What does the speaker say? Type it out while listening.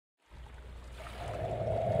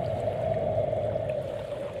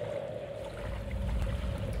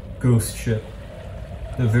Ghost ship.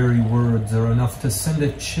 The very words are enough to send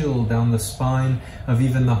a chill down the spine of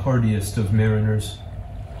even the hardiest of mariners.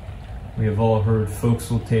 We have all heard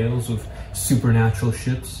forecastle tales of supernatural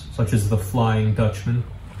ships, such as the Flying Dutchman,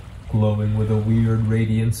 glowing with a weird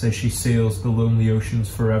radiance as she sails the lonely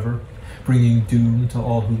oceans forever, bringing doom to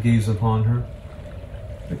all who gaze upon her.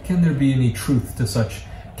 But can there be any truth to such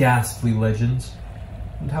ghastly legends?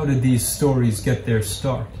 And how did these stories get their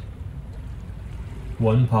start?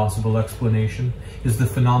 One possible explanation is the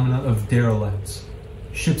phenomena of derelicts,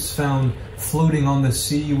 ships found floating on the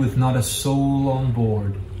sea with not a soul on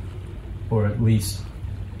board, or at least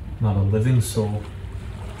not a living soul.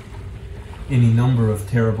 Any number of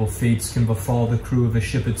terrible fates can befall the crew of a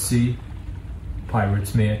ship at sea.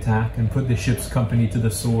 Pirates may attack and put the ship's company to the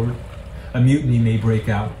sword. A mutiny may break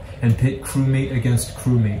out and pit crewmate against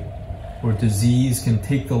crewmate, or disease can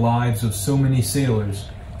take the lives of so many sailors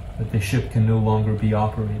that the ship can no longer be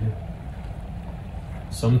operated.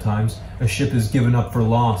 Sometimes a ship is given up for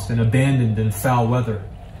lost and abandoned in foul weather,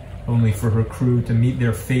 only for her crew to meet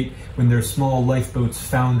their fate when their small lifeboats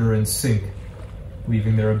founder and sink,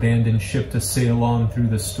 leaving their abandoned ship to sail on through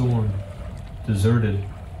the storm, deserted,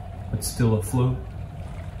 but still afloat.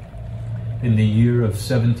 In the year of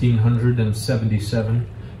 1777,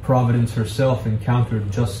 Providence herself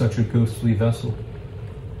encountered just such a ghostly vessel.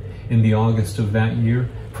 In the August of that year,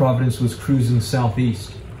 Providence was cruising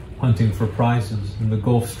southeast, hunting for prizes in the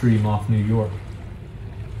Gulf Stream off New York.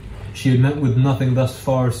 She had met with nothing thus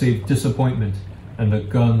far save disappointment and the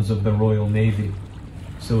guns of the Royal Navy.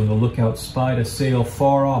 So when the lookout spied a sail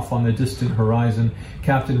far off on the distant horizon,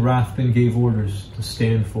 Captain Rathbun gave orders to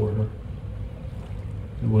stand for her.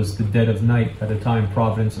 It was the dead of night by the time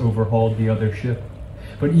Providence overhauled the other ship,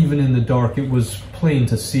 but even in the dark it was plain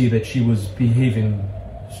to see that she was behaving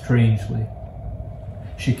strangely.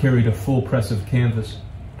 She carried a full press of canvas,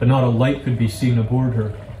 but not a light could be seen aboard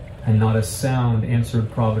her, and not a sound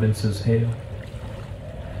answered Providence's hail.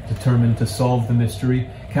 Determined to solve the mystery,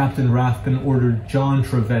 Captain Rathbun ordered John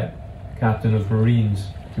Trevett, Captain of Marines,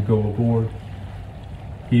 to go aboard.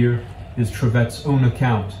 Here is Trevett's own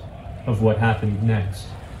account of what happened next.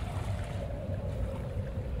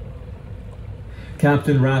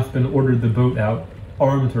 Captain Rathbun ordered the boat out,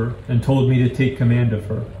 armed her, and told me to take command of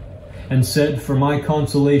her, and said, for my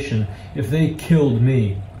consolation, if they killed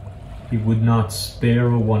me, he would not spare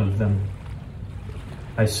a one of them.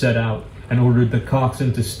 I set out and ordered the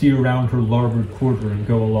coxswain to steer round her larboard quarter and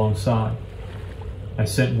go alongside. I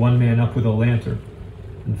sent one man up with a lantern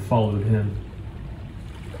and followed him.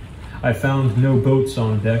 I found no boats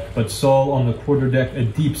on deck, but saw on the quarterdeck a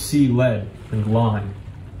deep-sea lead and line.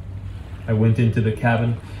 I went into the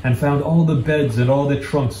cabin and found all the beds and all the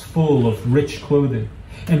trunks full of rich clothing,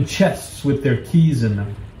 and chests with their keys in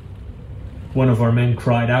them. One of our men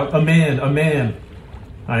cried out, "A man! A man!"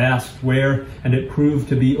 I asked where, and it proved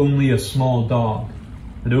to be only a small dog,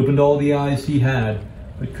 that opened all the eyes he had,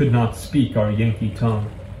 but could not speak our Yankee tongue.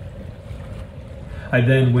 I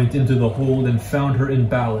then went into the hold and found her in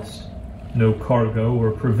ballast, no cargo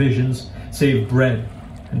or provisions, save bread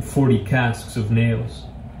and 40 casks of nails,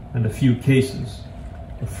 and a few cases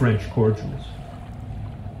of French cordials.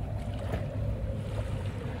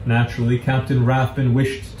 Naturally, Captain Rathbun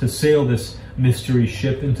wished to sail this mystery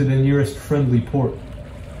ship into the nearest friendly port,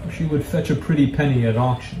 where she would fetch a pretty penny at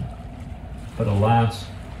auction. But alas,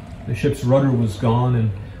 the ship's rudder was gone and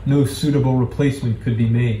no suitable replacement could be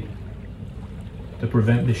made. To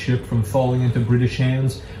prevent the ship from falling into British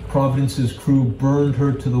hands, Providence's crew burned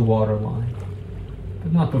her to the waterline,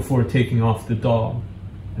 but not before taking off the dog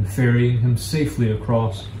and ferrying him safely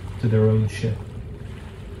across to their own ship.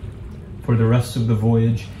 For the rest of the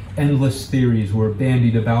voyage, endless theories were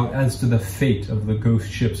bandied about as to the fate of the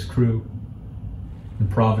ghost ship's crew. When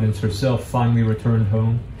Providence herself finally returned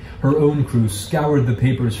home, her own crew scoured the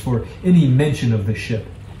papers for any mention of the ship,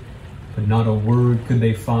 but not a word could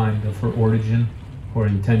they find of her origin or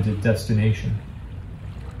intended destination.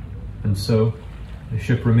 And so, the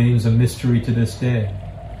ship remains a mystery to this day,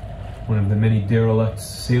 one of the many derelicts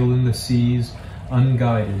sailing the seas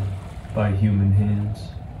unguided by human hands.